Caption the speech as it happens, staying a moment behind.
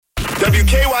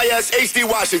WKYS HD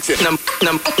Washington.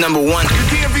 Number one. The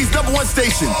DMV's #1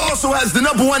 station. Also has the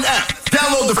 #1 app.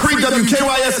 Download the free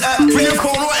WKYS app for your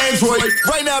phone or Android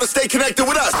right now to stay connected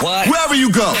with us. What? Wherever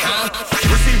you go.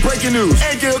 Receive breaking news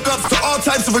and get hookups to all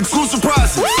types of exclusive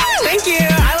prizes. Woo! Thank you.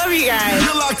 I love you guys.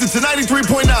 You're locked into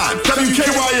 93.9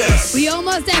 WKYS. We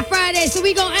almost at Friday, so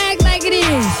we gon' act like it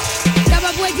is. Got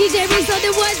my boy DJ Reese on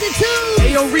the 1s and 2s.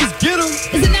 Hey, yo, Reese, get him.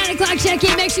 It's a 9 o'clock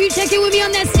check-in. Make sure you check in with me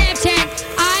on that Snapchat.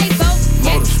 I vote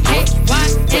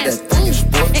KYS.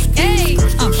 Hey,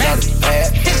 I'm ready.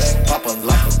 Pop up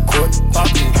like a court.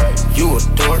 You a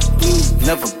dork.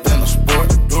 Never been a sport.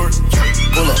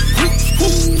 Pull up.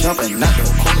 Jumping out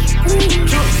your court.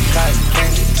 Cotton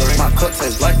candy. My cup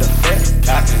tastes like the fair.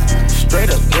 Straight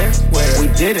up there. We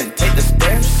didn't take the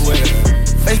stairs.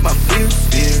 Face my fears.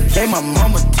 Gave my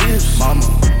mama tears.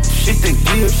 Shit think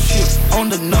gears. On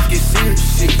the knock get serious.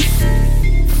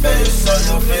 Face on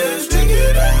your fears. Think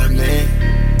it at me.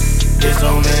 There's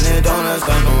so many donuts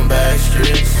on them back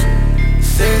streets.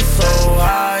 Sit so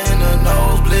high in the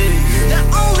nosebleeds. The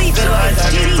only choice,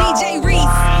 DJ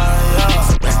Reese.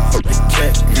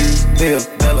 Check, Bill,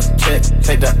 Bella, check.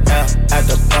 Take the L at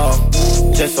the ball.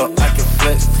 Just so I can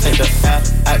flex. Take the L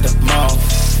at the mall.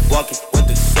 Walking with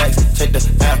the sex. Take the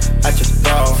L at your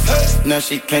dog. Now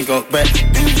she can't go back. Check,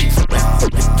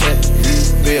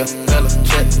 Bill, Bella,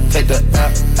 check. Take the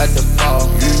L at the ball.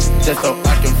 Just so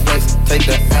I can flex. Take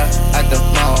the L at the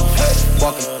mall.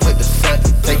 Walking with the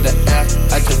sex. Take the L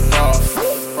at your dog.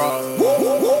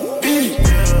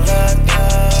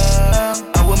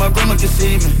 I wish my grandma could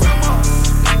see me.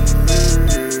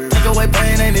 Take away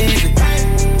pain ain't easy.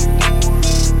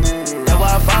 That's why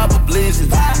I vibe with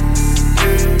blizzards.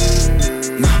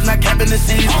 Not capping the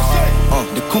season.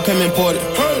 The coup came imported.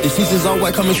 The seasons all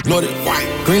white, come exploded.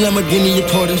 Green Lamborghini, your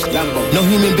tortoise. No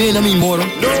human being, I'm immortal.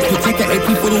 Take an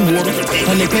AP for the water.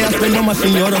 100K I spend on my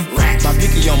senora. My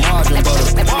picky on margarine butter.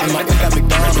 And my got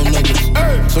McDonald's on niggas.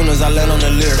 Soon as I land on the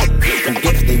lyric, them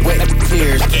gifts, they wet like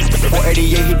tears.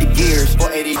 488 hit the gears.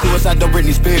 480 suicide, don't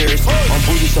Britney Spears. On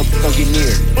booty, so don't get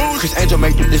near. Chris Angel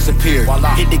make them disappear.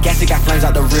 Hit the gas, it got flames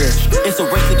out the rear. It's a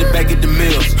race to the back of the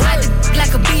mills. Ride it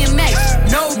like a BMX.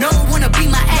 No, wanna be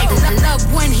my ex. I love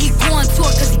when he go on tour,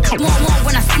 cause he want more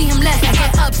when I see him less. I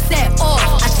get upset,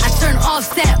 I turn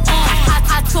offset on.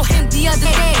 I told him the other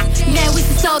day, man, we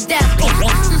should sell that.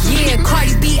 Yeah,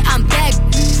 Cardi B, I'm back.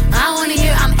 I don't wanna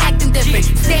hear I'm acting different.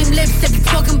 Same lips that be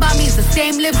talking about me is the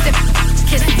same lips that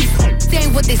kiss me.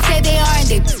 Saying what they say they are and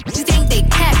they think they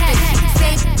catfish.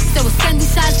 So with Sunday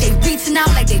shots, they reaching out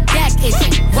like they back itch.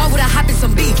 Why would I hop in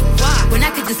some beef? Why? When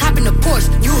I could just hop in the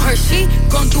Porsche. You heard she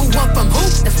gon' do what from who?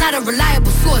 That's not a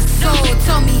reliable source. So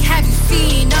tell me, have you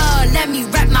seen her? Let me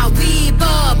wrap my weave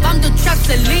up. I'm the truck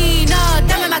Selena.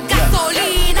 Dame my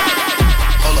gasolina.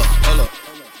 Hold up.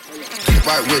 Get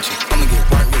right with you. I'ma get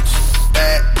right with you.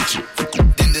 Bad with you.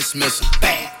 Then dismiss it.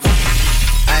 Bad.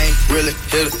 I ain't really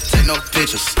here to take no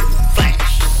pictures.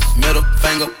 Flash. Middle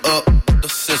finger up the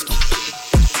system.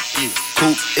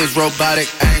 Coupe is robotic,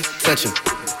 I ain't touching.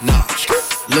 Nah,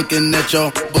 looking at your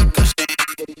book, cause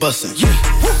bustin'.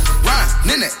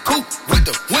 Riding in that coupe with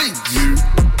the wings.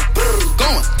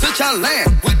 Going to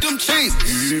Thailand with them chains.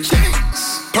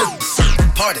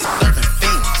 Party serving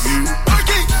fiends.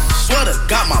 Swear to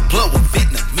God, my blood was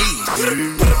Vietnamese.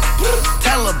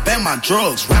 Taliban, my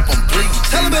drugs, rap on bleed.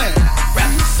 Taliban,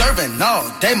 rap serving all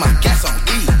day, my gas on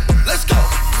E. Let's go.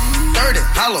 30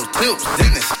 hollow tips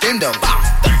in the stendo.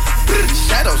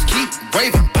 Shadows keep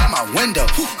raving by my window.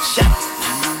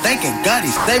 Thanking God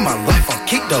he saved my life on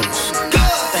kick those.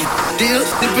 Still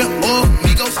sipping oil,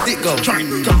 me go stick go.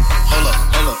 Hold up.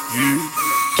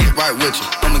 Get right with you,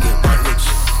 I'ma get right with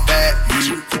you. Bad with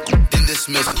you, then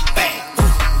dismiss it. Bad.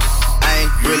 I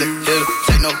ain't really here to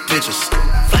take no pictures.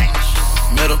 Flash,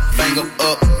 middle finger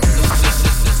up.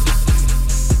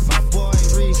 My boy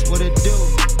Reese, what it do?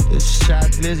 It's Shot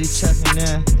Glizzy checking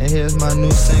in, and here's my new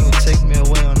single, Take Me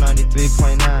Away on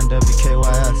 93.9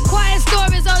 WKYS. Quiet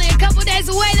Storm is only a couple days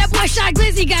away. That boy Shot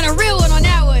Glizzy got a real one on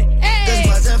that one. Hey,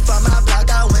 that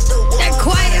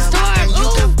Quiet Storm.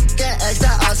 Ooh. Get extra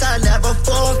outside, never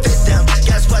forfeit them.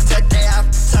 Guess what? Today I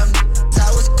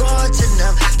was scorching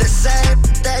them. The same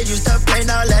they used to play,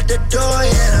 now let the door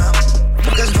hit them.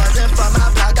 Cause wasn't from my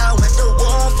block, I went to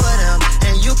war for them.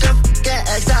 And you can get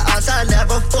extra outside,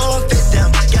 never forfeit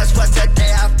them. Guess what?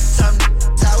 Today I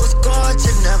was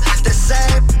scorching them. The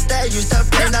same they used to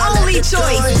play, now let the door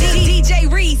hit them. DJ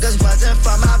Reese. Cause wasn't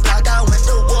from my block, I went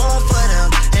to war for them.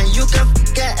 And you can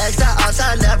get extra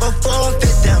outside, never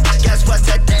forfeit them. Guess what?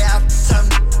 Today I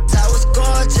was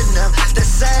scorching them. The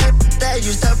same they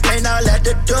used to play, now let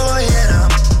the door hit them.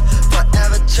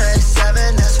 Forever trade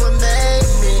 7, that's what made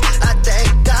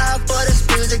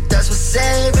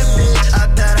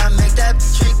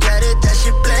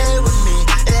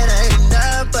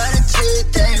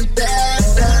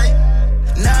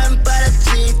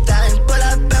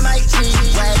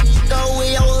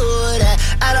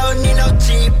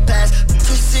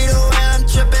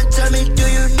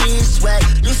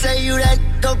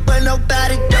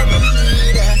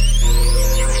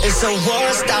It's a war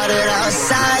started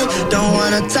outside. Don't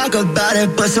wanna talk about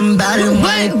it, but somebody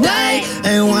might die.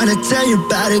 Ain't wanna tell you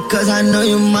about it, cause I know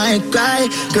you might cry.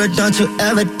 Girl, don't you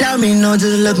ever doubt me, no,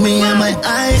 just look me in my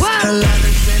eyes. Her love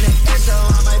is in the air, so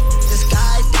I might the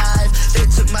skydive. They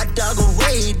took my dog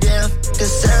away, damn,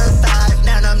 cause survive.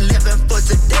 Now I'm living for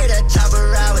today, that chop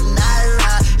around with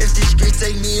Naira. If these streets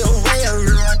take me away, I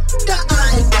run,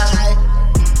 I die.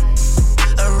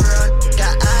 I run,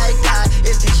 I die.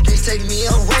 If these streets take me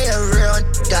away, I run,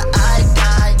 I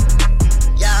die.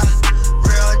 Yeah,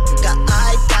 run,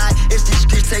 I die. If these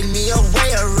streets take me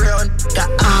away, I run,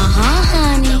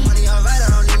 honey. Money alright, I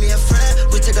don't need me a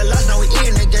friend. We took a loss, now we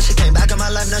eating again. She came back in my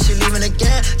life, now she leaving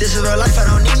again. This is real life, I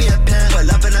don't need me a pen. Pull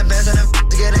up in the Benz and them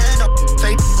to get in. No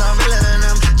fake, I'm realer than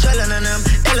them, trailer than them,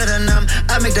 iller than them.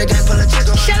 I make the game pull a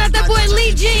trigger. Shout out that boy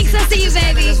Lee Jinx. I see you,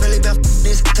 baby. Really been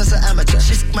this to an amateur.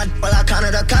 She my well, I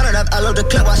counted up. I love the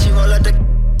clip while she roll up the.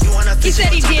 He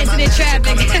said he dancing in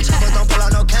traffic. Don't pull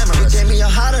out no camera. You gave me your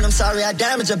heart and I'm sorry I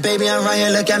damaged it, baby. I'm right here,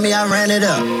 look at me, I ran it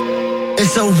up.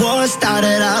 It's a war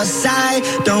started outside.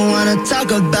 Don't wanna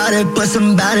talk about it, but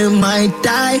somebody might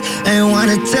die. Ain't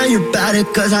wanna tell you about it,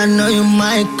 cause I know you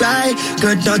might cry.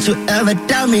 Girl, don't you ever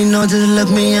doubt me, no, just look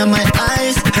me in my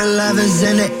eyes. Her love is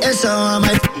in the air, so I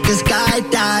might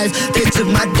skydive. They took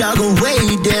my dog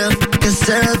away, damn, can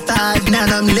survive. Now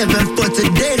I'm living for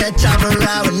today, that chop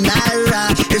around with Naira.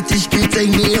 If the street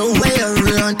take me away, I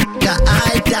run,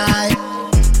 I die.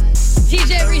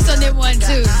 DJ Reese on that one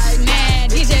too. Man,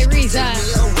 DJ Reese, huh?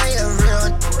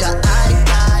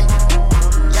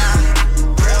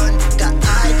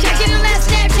 Check in on that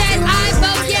Snapchat. I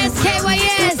vote yes,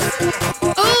 KYS.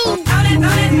 Ooh.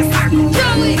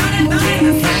 Throw it.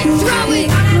 Throw it.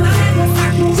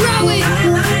 Throw it.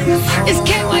 It's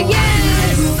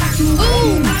KYS.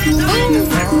 Ooh. Ooh.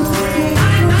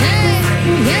 Hey.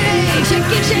 Hey. Check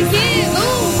it. Check it.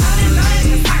 Ooh.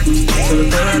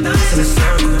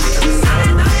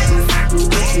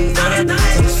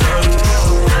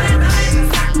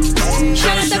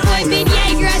 Shout out the boy Ben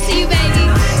Yeager, I see you, baby.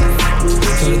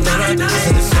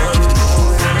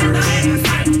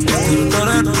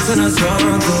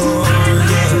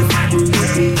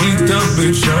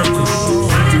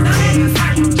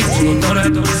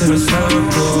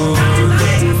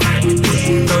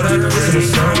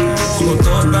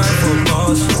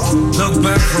 Look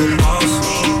back for a boss,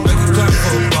 make it clap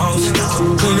for a boss,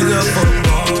 clean it up for a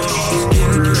boss, keep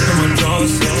on my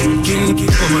jaws,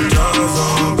 keep on my jaws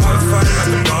on, fight like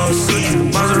a boss,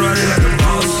 Maserati like a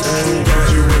boss. Got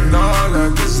you in all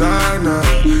that designer.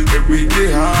 If we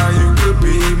get high, you could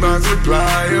be my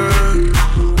supplier.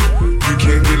 You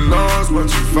can't get lost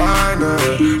once you find her.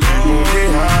 We gon' get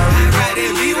high, we gon'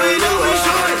 get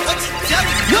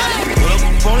pull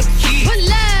up on the key. Pull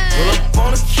up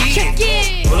on the key. Check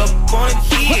it. Pull up on the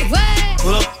key. What?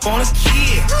 Pull up on the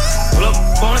key. Pull up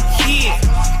on the key.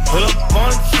 Pull up on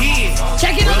the key.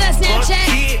 Check it on that Snapchat.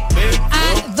 I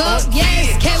vote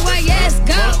yes, KYS,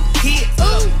 go.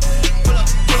 Ooh.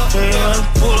 Pull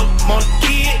up on the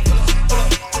key.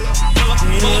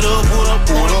 Pull up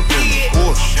on the key.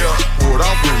 Pulled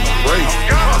off in the race.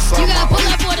 You gotta pull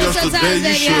up on it sometimes, Yesterday you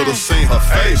baby. should have seen her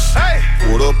face.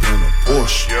 Pulled up in the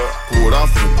Porsche. Pulled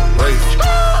off in the race.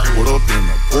 Pulled up in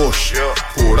the Porsche.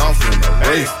 Pulled off in the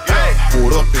race.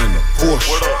 Pulled up in the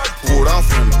Porsche. Pulled off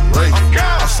in the race.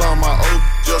 I saw my old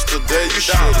yesterday. You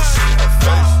should have seen her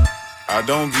face. I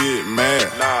don't get mad,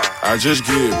 I just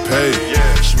get paid.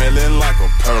 Smelling like a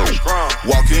pearl,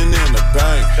 walking in the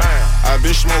bank. I've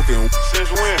been smoking since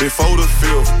when? Before the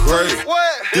 5th grade.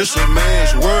 This a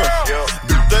man's world,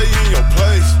 they in your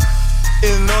place.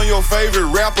 And on your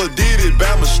favorite rapper did it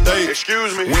by mistake.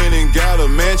 Excuse me. Went and got a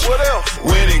mansion. What else?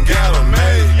 Went and got a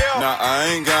maid. Now I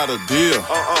ain't got a deal,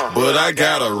 but I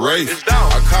got a race.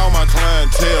 I call my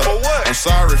clientele. For what? I'm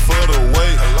sorry for the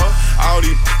wait. All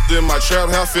these in my trap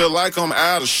house feel like I'm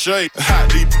out of shape.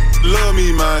 These love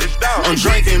me, man. I'm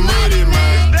drinking muddy,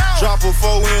 man. Drop a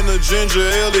 4 in the ginger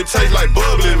ale, it tastes like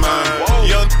bubbly, man.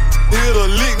 Young hit a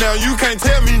lick, now you can't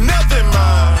tell me nothing,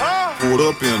 man. Pulled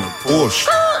up in a Porsche,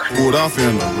 pulled off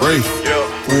in a Wraith.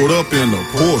 Pulled up in a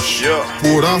Porsche,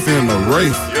 pulled off in a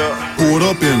Wraith. Pulled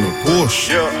up in a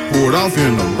Porsche, pulled off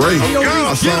in a Wraith.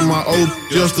 I saw my old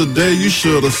yesterday, you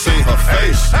should have seen her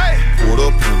face. Pulled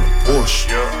up in a Porsche,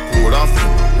 pulled off in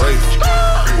a Wraith.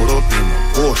 Pulled up in a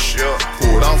Porsche,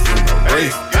 pulled off in a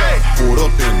Wraith. Pulled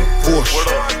up in a Porsche,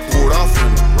 pulled off in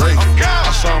a Wraith.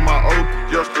 I saw my old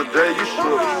yesterday, you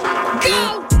should have seen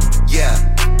her face. Yeah.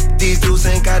 These dudes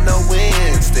ain't got no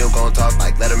wins. Still gon' talk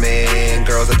like let 'em in.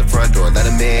 Girls at the front door, let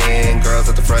 'em in. Girls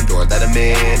at the front door, let 'em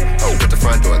in. Oh, at the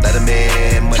front door, let 'em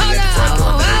in. Money at the front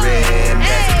door, let 'em in.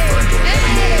 Bags at the front door, let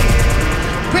 'em in.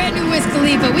 Brand new Wiz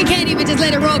Khalifa. We can't even just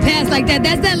let it roll past like that.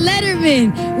 That's that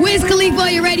Letterman. Wiz Khalifa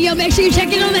on your radio. Make sure you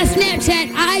check in on that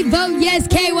Snapchat. I vote yes,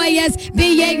 KYS.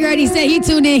 B. Yeager already said he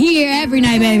tuned in here every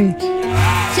night, baby.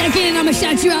 Check in and I'ma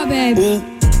shout you out, baby. Ooh,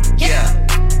 yeah.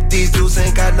 These dudes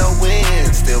ain't got no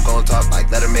wins. Still gon' talk like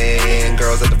Letterman.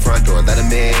 Girls at the front door, let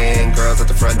 'em in. Girls at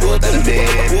the front door, let 'em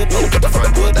in. Hoes at the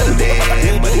front door, let 'em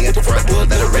in. Money at the front door,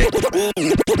 let 'em in.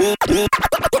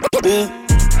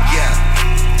 Yeah.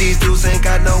 These dudes ain't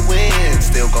got no wins.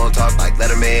 Still gon' talk like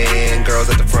Letterman. Girls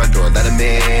at the front door, let 'em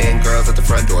in. Girls at the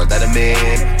front door, let 'em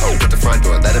in. Hoes at the front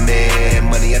door, let 'em in.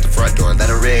 Money at the front door, let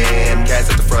 'em in. Cash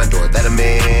at the front door, let 'em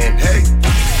in. Hey.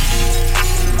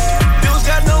 Dudes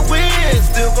got no wins.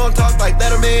 Still gon' talk like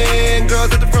Letterman.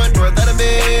 Girls at the front door, let 'em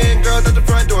in. Girls at the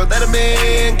front door, let 'em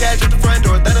in. Cash at the front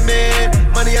door, let 'em in.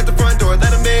 Money at the front door,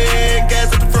 let 'em in.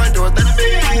 Gas at the front door, let 'em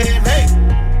in. Hey.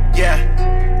 Yeah.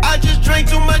 I just drank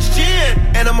too much gin,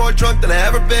 and I'm more drunk than I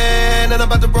ever been. And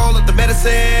I'm about to roll up the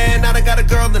medicine. Now I got a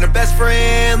girl and her best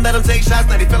friend. Let them take shots,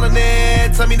 now they feeling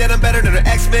it. Tell me that I'm better than her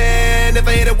X-Men. If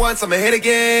I hit it once, I'ma hit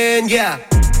again, yeah.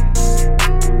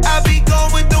 I be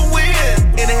going with the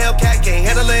wind. In a Hellcat, can't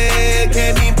handle it.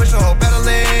 Can't even push the whole pedal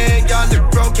in. Y'all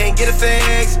niggas broke, can't get it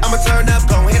fixed. I'ma turn up,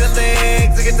 gon' hit a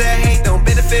lick. To get that hate, don't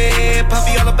benefit.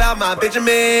 Puffy all about my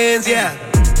Benjamins, yeah.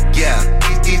 Yeah,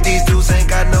 these dudes ain't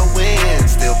got no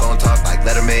wins. Still gon' talk like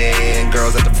Letterman.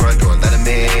 Girls at the front door, let 'em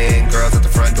in. Girls at the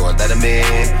front door, let 'em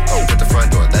in. Hoes at the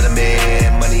front door, let 'em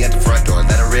in. Money at the front door,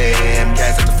 let 'em in.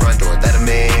 Cash at the front door, let 'em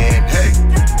in. Hey.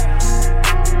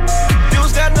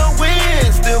 Dudes got no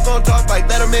wins. Still gon' talk like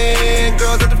Letterman.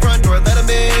 Girls at the front door, let 'em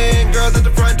in. Girls at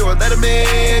the front door, let 'em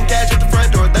in. Cash at the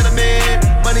front door, let 'em in.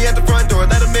 Money at the front door,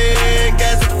 let 'em in.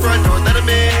 Gas at the front door, let 'em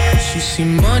in. She see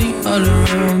money all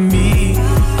around me.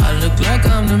 I look like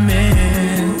I'm the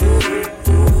man.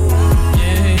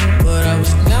 Yeah, but I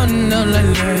was counting up like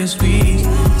last week.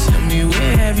 Tell me,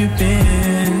 where have you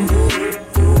been?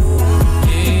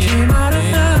 Yeah, came out of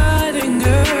hiding,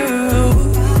 girl.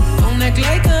 Don't act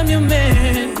like I'm your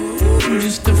man. I'm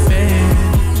just a fan.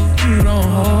 You don't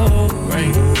hold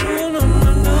right. No,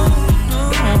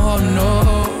 don't hold no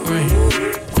right.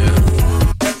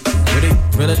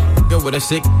 Really good with a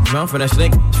sick mouth for that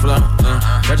snake flow.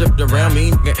 Catch up around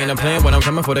me, and I'm playing when I'm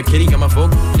coming for the kitty, got my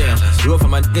folk down. Do it for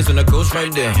my niggas and the ghost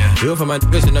right there. Do it for my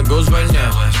niggas and the ghost right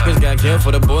now. Niggas got killed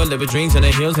for the boy, living dreams in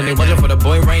the hills, and they watching for the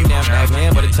boy right now. Back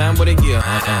man, by the time what a year.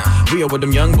 We are what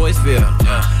them young boys feel.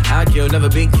 I kill, never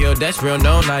be killed, that's real,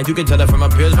 no lie. You can tell that from my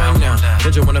peers right now.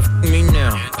 Don't you wanna f me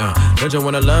now? Don't you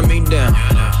wanna love me down?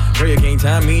 Girl, you can't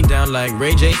tie me down like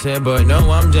Ray J said, but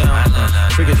no, I'm down.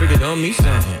 Trick it, owe me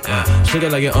something. Trick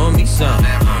it like you owe me something.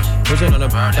 Push it on the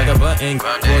like a button.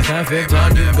 More time, fifth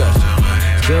time, you got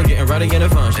still getting right again, a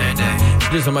function.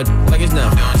 Just on my like it's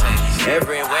nothing.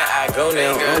 Everywhere I go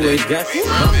now, always got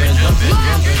bumping.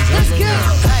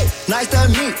 Hey, nice to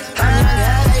meet.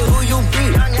 Hey, who you be?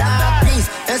 Down east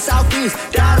and southeast.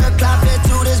 Down the clock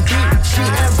into this beat. She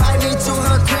invite me to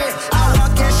her crib. I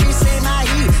walk in, she say my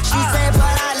heat. She say,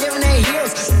 but I live in the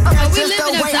hills. That's just the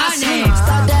way I see.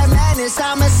 Stop that madness,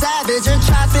 I'm a savage. In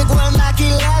traffic with Mac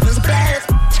 11s. Bad.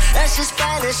 That's just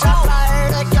Spanish. I fly her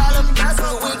to call them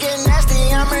vessels. We get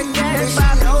nasty, I'm her daddy. If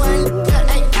I know it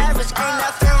ain't average. Ain't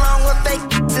nothing wrong with fake.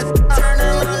 Turn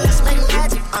it on, let's make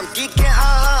magic. I'm geeking,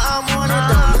 I'm on it.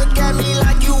 Don't look at me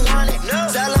like you want it.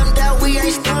 Tell them that we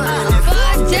ain't stunning.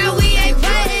 Fuck that, we ain't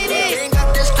fighting it.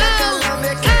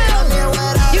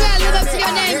 You gotta live up to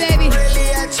your name, baby.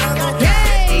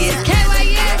 Hey, it's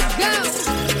KYS, go.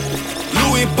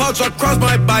 Louis pouch across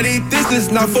my body. This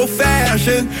is not for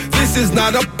fashion. This is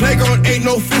not a playground. Ain't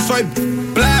no fist fight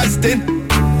blasting.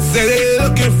 Say they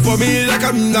looking for me like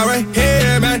I'm not right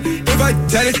here, man. If I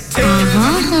tell it,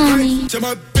 honey. to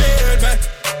my bed, man.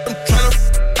 I'm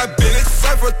tryna. I've been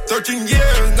inside for 13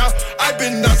 years now. I've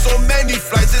been on so many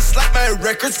flights, it's like my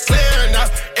record's clear now.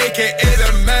 AKA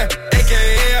the man,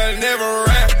 AKA I never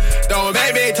rap. Don't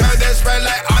make me turn this red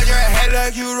light on your head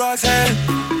like you Roxanne.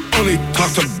 Only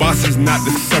talk to bosses, not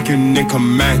the second in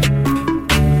command.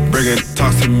 Bring it,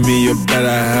 talk to me, you better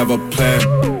have a plan.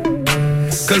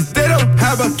 Cause they don't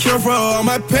have a cure for all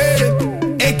my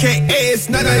pain. AKA it's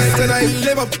not nice and I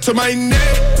live up to my name.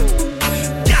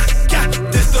 Yeah,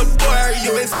 this the boy, are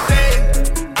you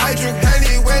insane? I drink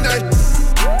Henny when I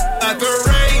at the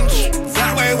range.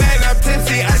 That way when I'm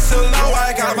tipsy, I so low,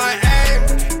 I got my aim.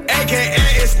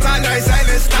 AKA it's not nice and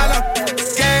it's not a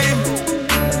game.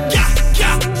 Yeah,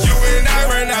 you and I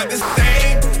were not the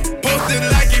same. Posted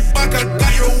like Ibaka,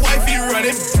 got your wifey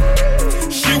running.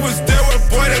 She was there with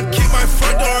boy to keep my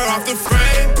front door off the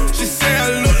frame. She say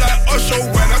I look like Usher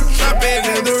when I'm trapping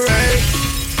in the rain.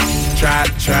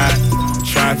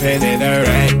 Try jumping in the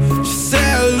rain. She said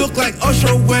I look like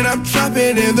Usher when I'm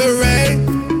trapping in the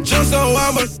rain. Just so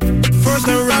I'm a first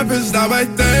and rapping's not my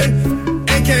thing.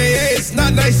 AKA it's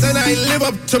not nice and I live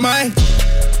up to my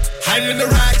hide in the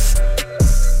racks.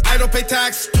 I don't pay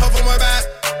tax, tough on my back.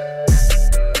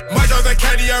 My dog that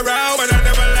candy around, but I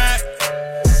never lack.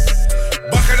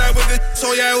 Bucking up with it,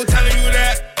 so yeah, who telling you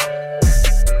that?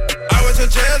 I went to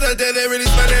jail the day they really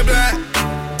spent black.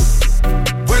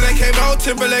 When I came out,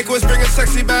 Timberlake was bringing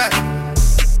sexy back.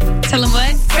 Tell him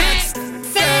what? Facts.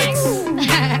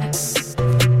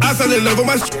 I fell in love with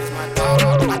my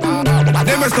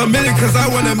they must a million cause I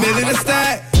want $1 million to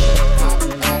stack.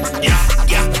 Yeah.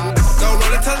 Don't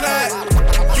run into that.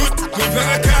 You move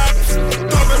like a cop.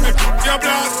 Don't make me your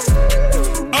block.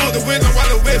 Oh, the window while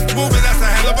the whip's moving, that's a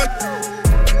hell of a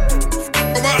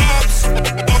my ops.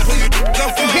 I'll pull you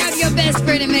grab your best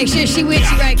friend and make sure she with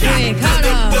you right quick. Hold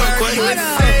on.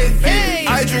 Hey.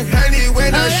 I drink honey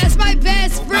when that's my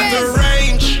best friend. The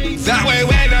range. That way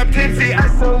when I'm tipsy, I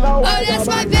so low. Oh, that's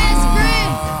my best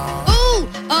friend. Ooh.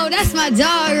 Oh, that's my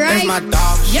dog, right? That's my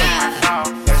dog. Yeah.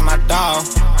 That's my dog.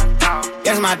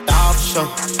 That's my dog. So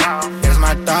that's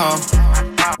my dog.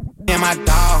 Me and my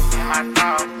dog.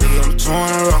 We on 2 in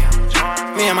a row.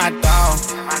 Me and my dog.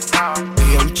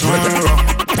 We on 2 in a row.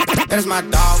 That's my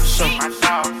dog. So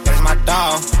that's my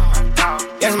dog.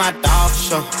 That's my dog.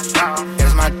 So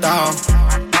that's my dog.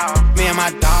 Me and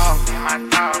my dog.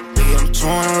 We on 2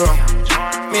 in a row.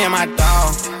 Me and my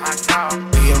dog.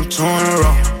 We on 2 in a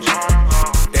row.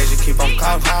 They just keep on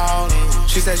calling.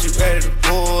 She said she ready to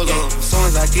pull up. As soon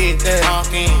as I get there,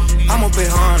 talking, I'ma put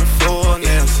her on the floor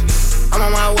nails. I'm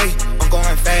on my way, I'm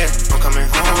going fast. I'm coming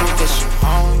home to get you.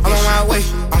 I'm on my way,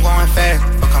 I'm going fast.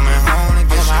 I'm coming home to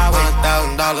get you.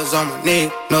 $100,000 on my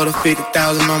neck, another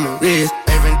 50,000 on my wrist.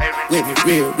 Every with me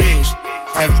real rich,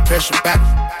 having pressure back.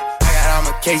 I got all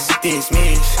my cases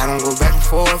dismissed. I don't go back and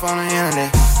forth on the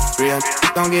internet. Real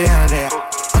don't get into that.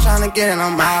 I'm tryna get it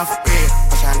on my for real.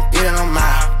 I'm tryna get it on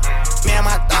my. Me and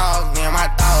my dogs,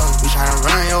 we tryna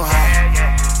run your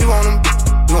house. We want them,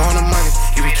 we want the money.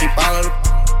 You can keep all of the.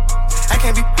 I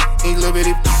can't be these little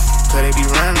bitty, cause they be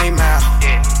running their mouth.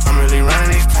 I'm really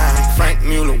running this time. Frank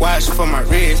Mueller watch for my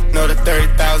wrist. Know the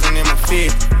 30,000 in my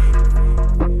feet.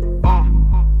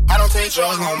 I don't take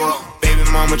drugs no more. Baby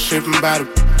mama tripping about it.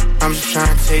 I'm just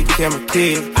trying to take care of my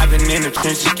kids. I've been in the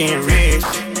trenches getting rich.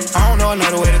 I don't know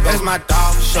another way to go. That's my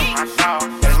dog for sure.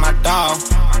 That's my dog.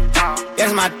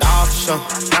 That's my dog for sure.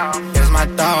 That's my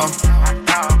dog.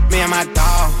 Me and my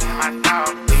dog.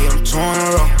 We on 2 in a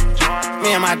row.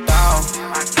 Me and my dog.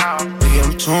 We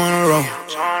on 2 in a row.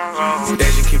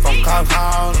 They just keep on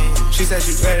calling. She said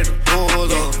she ready to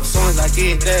pull up. As soon as I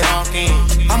get there, talking,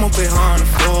 I'ma put her on the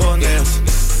floor nails.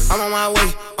 I'm on my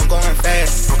way, I'm going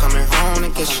fast. I'm coming home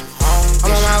and get you.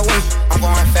 I'm on my way, I'm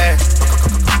going fast.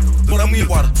 Put on me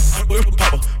water, we're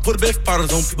popper. Put the best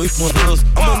bottles on people with more bills.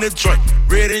 I'm on that joint,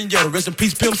 red and yellow. Rest in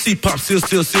peace, Pimp C, pop, seal.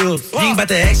 You ain't about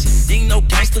the action, you ain't no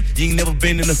gangster. You ain't never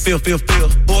been in the field.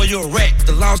 Boy, you're a rat,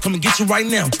 the laws come and get you right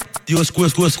now. You a squirrel.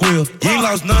 You ain't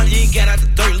lost none, you ain't got out the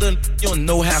dirt, little. You don't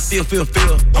know how I feel.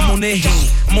 I'm on that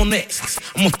hand, I'm on that.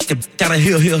 I'm gonna fuck it down a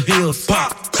hill.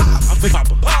 Pop, I'm big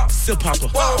popper, seal popper.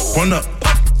 Run up,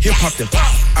 hip hop there.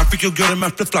 I freak your girl in my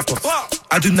flip flopper.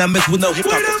 I do not mess with no hip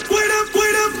hopper.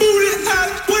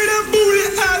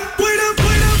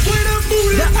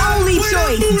 The only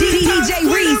choice, DJ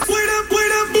Reese.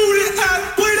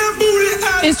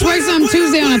 It's twerks on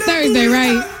Tuesday on a Thursday,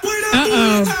 right?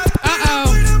 Uh-oh.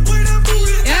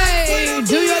 Hey,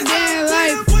 do your damn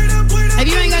life. If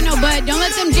you ain't got no butt, don't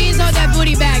let them jeans hold that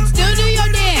booty back. Still do your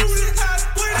dance.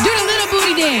 Do the little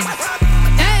booty dance.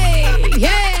 Hey,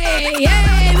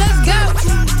 let's go.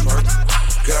 Twerk.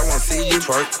 Girl, I wanna see you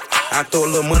twerk. I throw a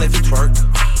little money if you twerk.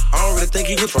 I don't really think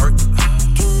you can twerk.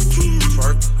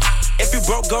 Twerk. If you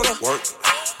broke, go to work.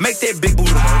 Make that big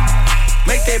booty work.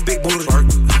 Make that big booty work.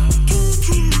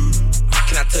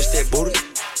 Can I touch that booty?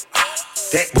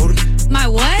 That booty. My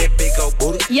what? That big old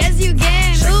booty. Yes, you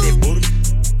can. Shake Ooh. that booty.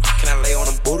 Can I lay on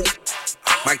them booty?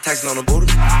 Mike Tyson on the booty.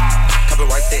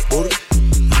 Copyright that booty.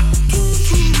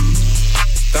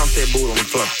 Bounce that booty on the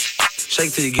floor.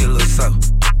 Shake till you get a little sour.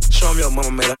 Show 'em your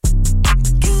mama made up.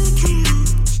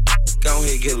 Go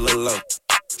ahead, get a little low.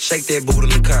 Shake that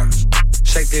booty in the car.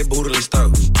 Shake that booty in the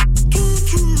stove.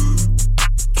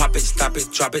 Pop it, stop it,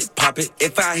 drop it, pop it.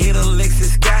 If I hit a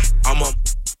Lexus guy, I'ma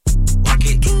rock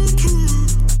it.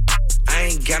 I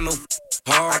ain't got no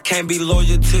heart. I can't be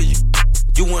loyal to you.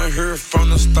 You weren't here from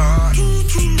the start.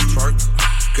 Twerk.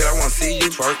 Girl, I wanna see you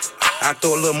twerk. I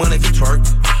throw a little money if you twerk.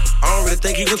 I don't really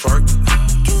think you can twerk.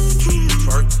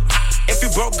 Twerk. If you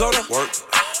broke, go to work.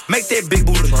 Make that big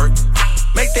booty twerk.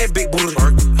 Make that big booty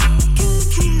work.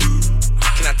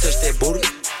 Can I touch that booty?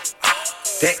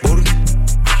 That booty.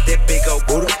 That big old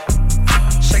booty.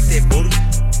 Shake that booty.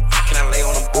 Can I lay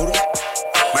on the booty?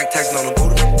 Mike Tyson on the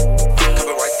booty.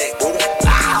 Copyright that booty.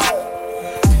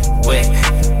 Wet,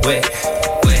 wet,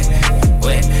 wet, wet,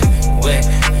 wet,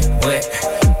 wet, wet,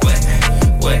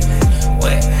 wet, wet,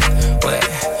 wet,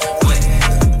 wet,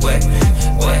 wet,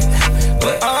 wet,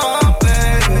 wet. Oh,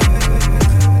 baby.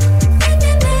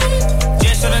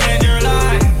 Just tryna change your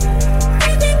life.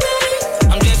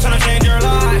 I'm just tryna change your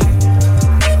life.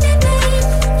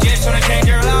 Just tryna change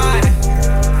your life.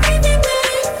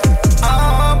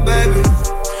 Oh, baby.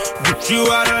 Get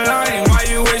you out of line. Why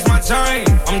you waste my time?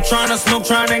 I'm tryna smoke,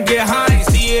 tryna get high.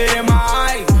 See it in my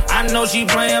eye. I know she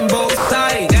playing both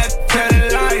sides. That kind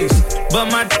of life. But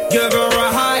my give her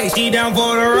a high. She down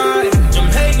for the ride. I'm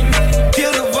hating,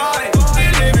 kill the vibe.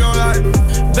 And live your life.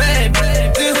 Bad,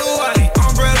 this Hawaii.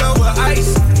 Umbrella with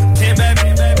ice. 10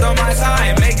 bad on my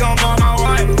side. Make them on my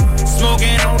wife.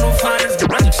 Smoking on the finest.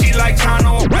 She like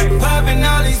China. Popping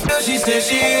all these pills. She said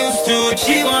she used to it.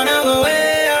 She wanna go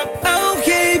way up.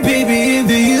 Okay, baby, if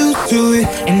you're used to it.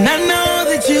 And I know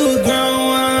that you a grown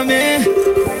woman.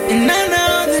 And I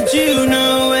know that you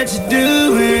know what you're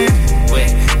doing.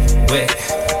 Wet, wet,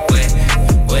 wet,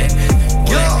 wet, wet,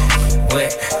 wet,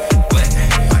 wet, wet,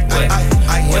 wet,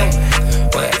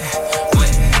 wet, wet,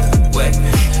 wet, wet,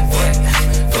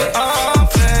 wet. Oh,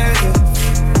 baby.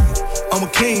 I'm a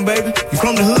king, baby. You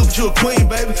from the hood, but you a queen,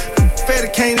 baby. Fatty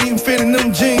can't even fit in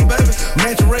them jeans, baby.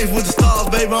 Match a race with the stars,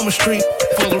 baby. I'm a street.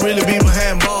 Supposed to really be my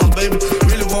handballs, baby.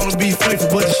 Really wanna be faithful,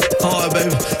 but this shit hard,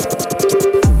 baby.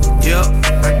 Yep,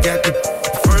 I got the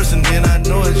first and then I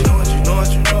know it.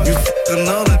 You f***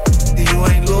 another, you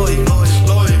ain't loyal.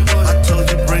 I told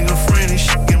you bring a friend and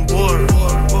shit getting bored.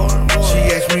 She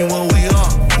asked me what we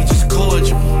are, we just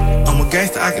cordial. I'm a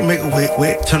gangster, I can make a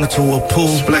wet, turn it to a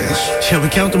pool splash. She help me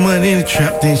count the money in the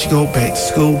trap, then she go back to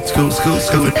school.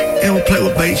 And we play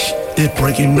with bait, it's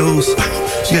breaking news.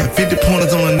 She got 50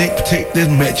 pointers on her neck, protect this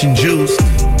matching juice.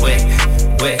 Wet,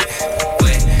 wet,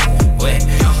 wet, wet, wet,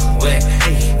 wet, wet,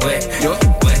 wet,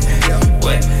 wet,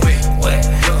 wet, wet,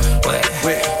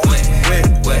 wet,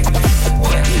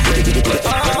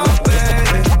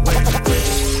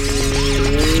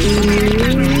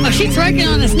 Oh, she's working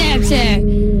on the Snapchat.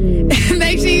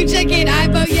 Make sure you check in. I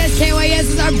Vote Yes KYS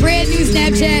is our brand new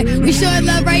Snapchat. We showing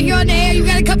love right here on the air. You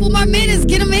got a couple more minutes.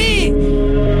 Get them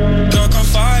in. Girl,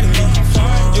 confide in me.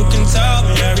 You can tell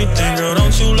me everything, girl.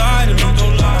 Don't you lie to me.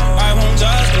 I won't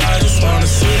judge, but I just wanna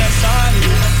see that side of you.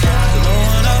 No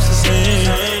one else is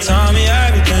seeing. Tell me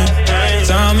everything.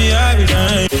 Tell me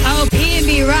everything. Oh,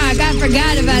 PNB Rock. I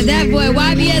forgot about that boy.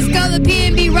 YBS Go to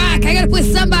PNB Rock. I gotta put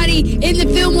somebody in the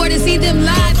Fillmore to see them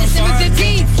live December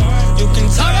 15th.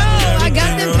 Hold on, I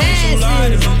got them passes.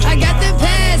 I got them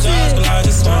passes. But I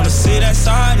just wanna see that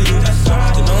side of you that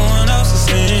no one else is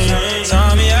seeing.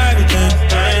 Tell me everything.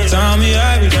 Tell me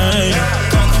everything.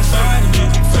 Come confide in me.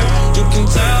 You can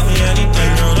tell me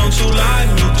anything, girl. Don't you lie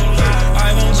to me.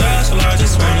 I won't judge, but I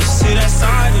just wanna see that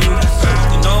side of you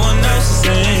that no one else is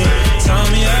seeing. Tell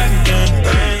me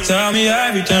everything. Tell me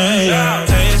everything.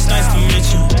 Hey, it's nice to meet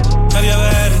you. Have you ever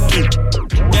had a drink?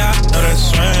 Yeah, I know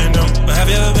that's random, but have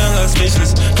you ever been left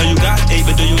speechless? Know you got eight,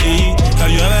 but do you eat?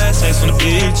 Have you ever had sex on the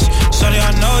beach? Shorty,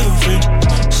 I know you free.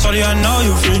 Shorty, I know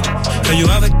you free. Have you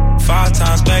ever 5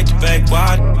 times back to back?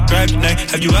 Why grab your neck?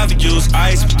 Have you ever used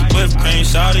ice with the whipped cream?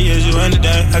 Shorty, is you in the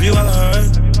day? Have you ever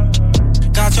heard?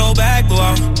 Got your back,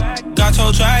 boy. Got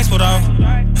your tracks put on.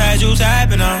 Had you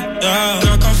tapping on. Yeah.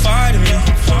 Girl, confide in me.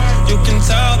 You can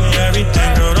tell me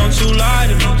everything, girl. Don't you lie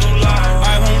to me.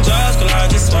 I won't judge, but I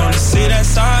just wanna see that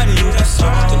side of you that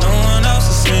no one else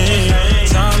is seeing.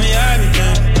 Tell me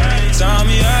everything. Tell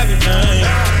me everything.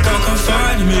 Girl,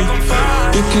 confide in me.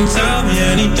 You can tell me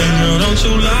anything, girl. Don't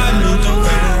you lie to me.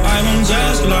 I won't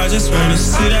judge, but I just wanna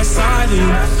see that side of you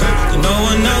that no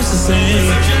one else is seeing.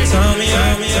 Tell me,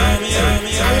 tell me, tell me, tell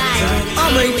me, tell me.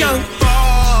 I'm a young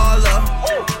baller.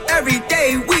 Every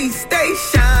day we stay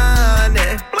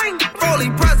shining. Fully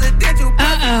presidential.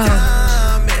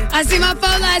 I see my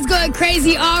phone lines going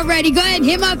crazy already. Go ahead and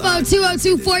hit my phone,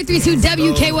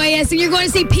 202-432-WKYS, and you're going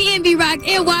to see PNB Rock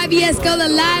and YBS Go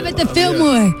live at the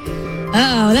Fillmore.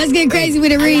 Uh-oh, let's get crazy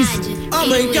with it, Reese.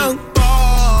 I'm a young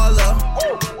baller.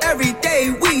 Every day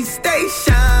we stay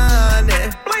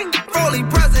shining. Fully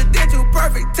presidential,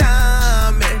 perfect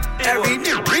timing. Every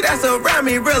nigga that's around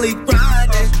me really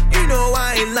grinding. You know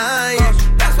I ain't lying.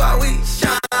 That's why we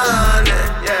shining.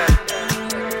 Yeah.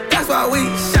 That's why we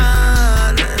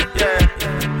shining. Yeah.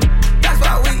 That's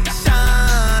why we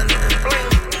shining.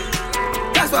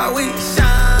 That's why we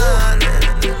shining.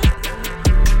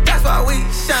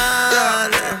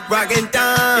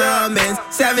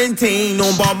 17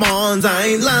 on Barbons,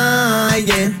 I ain't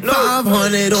lying.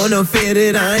 500 on the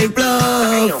fitted, I ain't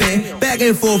bluffing. Back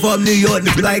and forth up New York,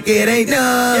 like it ain't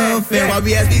nothing. While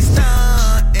we at these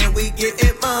stunt and we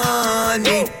getting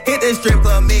money. Hit the strip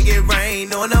club, make it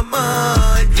rain on a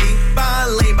Monday.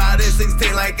 Finally by the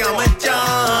 16 like I'm a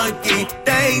junkie.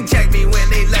 They ain't check me when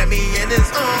they let me in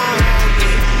this army.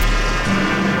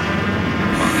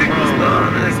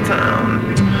 This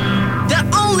town. The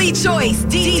only choice,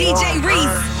 DJ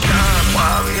Reese.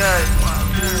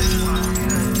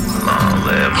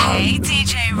 Hey,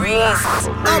 DJ Reese.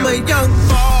 I'm a young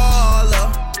baller.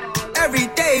 Every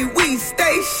day we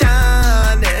stay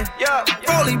shining.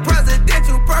 Fully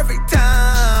presidential, perfect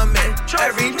timing.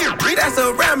 Every new that's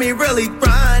around me really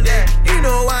grinding. You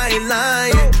know I ain't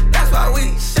lying. That's why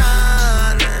we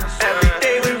shining. Every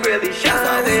day we really shining. That's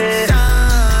why we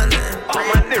shining. All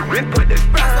my niggas put this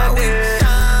grind. That's why we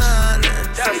shining.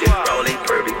 That's why rolling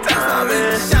perfect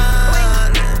timing.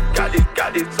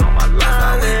 Got this on my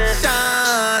line.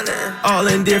 Shining. All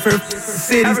in different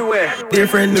cities, everywhere.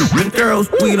 Different new girls.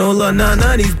 We don't love none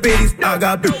of these bitches. I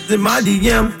got bitches in my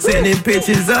DM, sending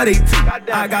pictures of they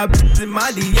too. I got bitches in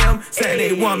my DM, saying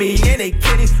they want me and they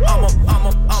kitties. I'm a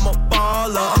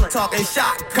baller. I'm talking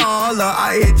shot caller.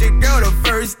 I hit your girl the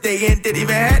first day and didn't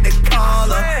even have to call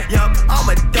her. Yup, I'm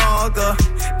a dogger.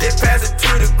 They pass it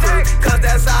to the crew, cause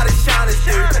that's how the shine is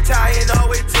shirt. Tying all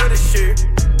the way to the shirt.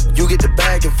 You get the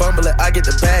bag and fumble it, I get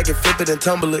the bag and flip it and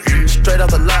tumble it. Straight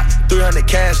off the lot, 300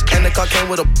 cash, and the car came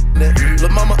with a Lil'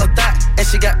 mama a thot, and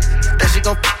she got, and she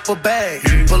gon' for bag.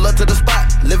 Pull up to the spot,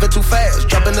 living too fast,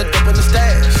 dropping the dump in the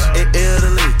stash. In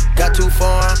Italy, got too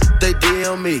far, they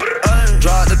deal me.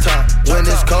 Draw the top, when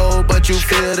it's cold, but you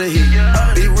feel the heat.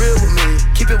 Be real with me,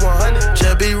 keep it 100,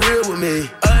 just be real with me.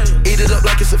 Eat it up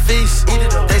like it's a feast,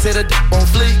 they say the on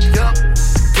fleek.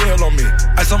 Deal on me,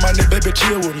 ice on my neck, baby,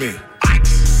 chill with me.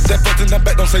 That front in the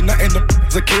back don't say nothing,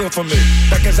 it's a kill for me.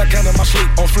 Back as I can in my sleep,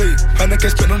 on fleek. I can't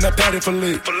spit on that patty for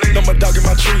leave. No my dog in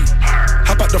my tree.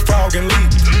 Hop out the frog and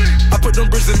leave. I put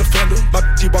them bricks in the fender. My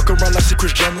bitch walk around like she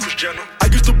Kris Jenner. I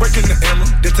used to break in the Emma,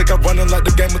 then take out running like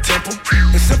the game of Temple.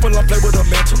 It's simple, I play with a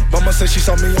mantle. Mama say she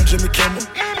saw me on Jimmy Kimmel.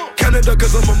 Canada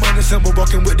cause I'm a money symbol.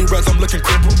 Walking with the rats, I'm looking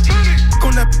crippled.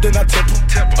 On that, then I temple.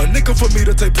 A nickel for me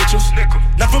to take pictures.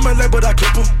 Not from LA, but I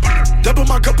clip 'em. Double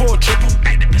my cup or a triple.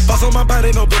 Boss on my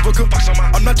body, no biblical.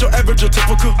 I'm not your average or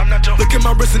typical. Look at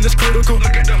my wrist and it's critical.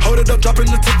 Hold it up, dropping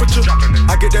the temperature.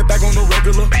 I get that bag on the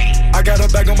regular. I got a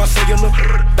bag on my cellular.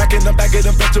 Back in the bag of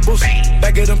them vegetables.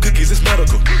 Bag of them cookies, it's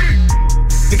medical.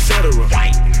 Etc.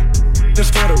 This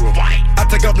federal. I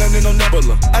take up landing on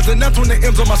Nebula. As an F when the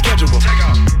M's on my schedule.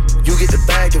 You get the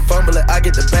bag and fumble it, I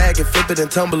get the bag and flip it and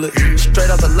tumble it.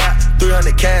 Straight off the lot,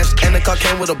 300 cash, and the car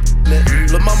came with a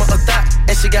Lil' mama a thot,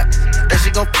 and she got, and she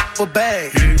gon' for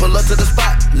bag. Pull up to the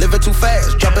spot, living too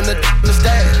fast, dropping the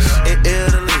stash. In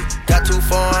Italy, got too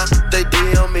far, they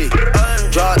deal me.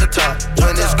 Draw the top,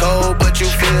 when it's cold, but you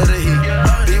feel the heat.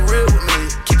 Be real with me,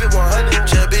 keep it 100,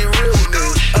 just be real with me.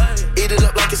 Eat it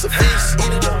up like it's a feast,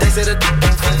 they say the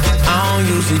I don't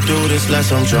usually do this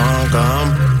unless I'm drunk,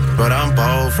 but I'm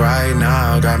both right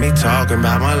now, got me talking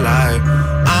about my life.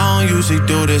 I don't usually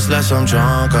do this unless I'm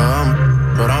drunk,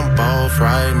 but I'm both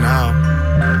right now.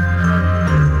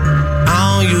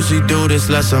 I don't usually do this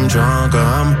unless I'm drunk,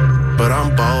 but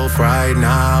I'm both right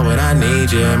now, and I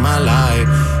need you in my life.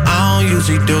 I don't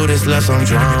usually do this unless I'm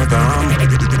drunk,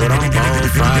 but I'm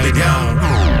both right now.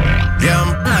 Yeah,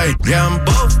 I'm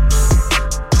both.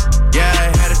 Yeah,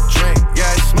 I had a drink, yeah,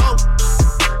 I smoke.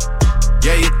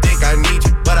 Yeah, you think I need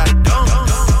you, but I don't.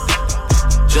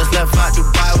 Just left out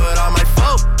Dubai with all my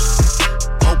folk.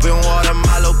 Open water,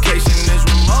 my location is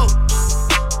remote.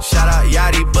 Shout out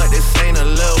Yachty, but this ain't a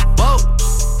little boat.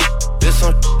 This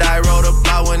some shit I wrote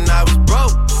about when I was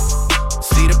broke.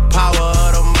 See, the power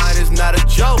of the mind is not a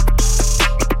joke.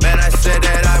 Man, I said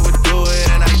that I would do it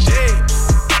and I did.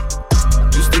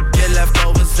 Used to get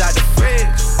leftovers out the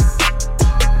fridge.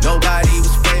 Nobody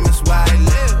was famous where I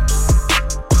live.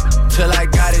 Till I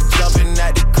got it jumping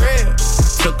at the crib.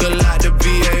 Took a lot to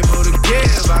be able to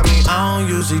give. I mean, I don't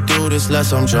usually do this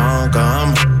unless I'm drunk,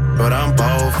 but I'm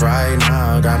both right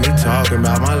now. Got me talking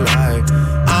about my life.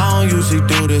 I don't usually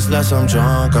do this unless I'm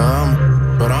drunk,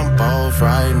 but I'm both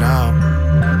right now.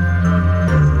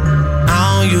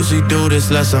 I don't usually do this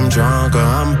unless I'm drunk,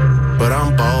 but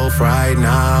I'm both right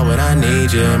now, and I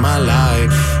need you in my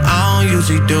life. I don't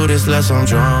usually do this unless I'm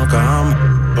drunk,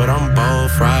 but I'm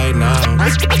both right now.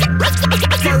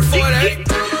 First 48.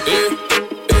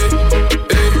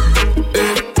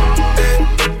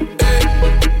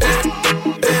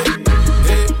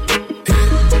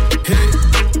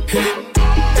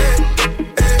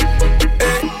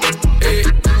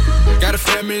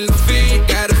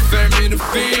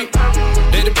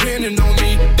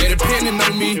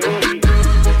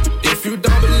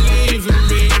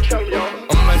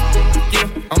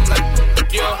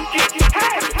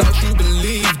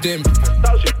 than me.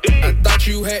 I thought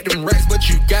you had them racks, but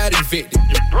you got evicted.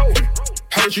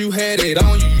 Heard you had it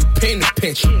on you, you pin the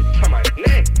pension.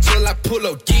 Till I pull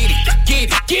up, get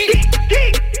it.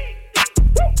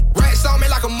 Rats on me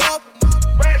like a mop.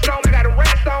 Rats on me, got a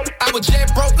rats on me. I was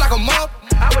jet broke like a mop.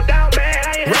 I was down bad,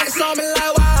 I ain't rats on me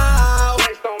like wow.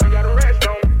 Rats on me, got a rats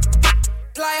on me.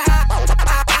 Like how?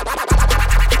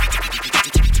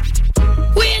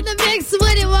 We in the mix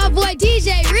with it, my boy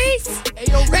DJ Reese.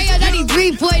 Radio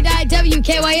 93.9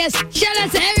 WKYS. Shout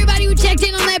out to everybody who checked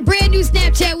in on that brand new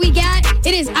Snapchat we got.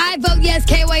 It is I Vote Yes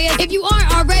KYS. If you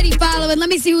aren't already following, let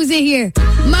me see who's in here.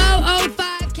 Mo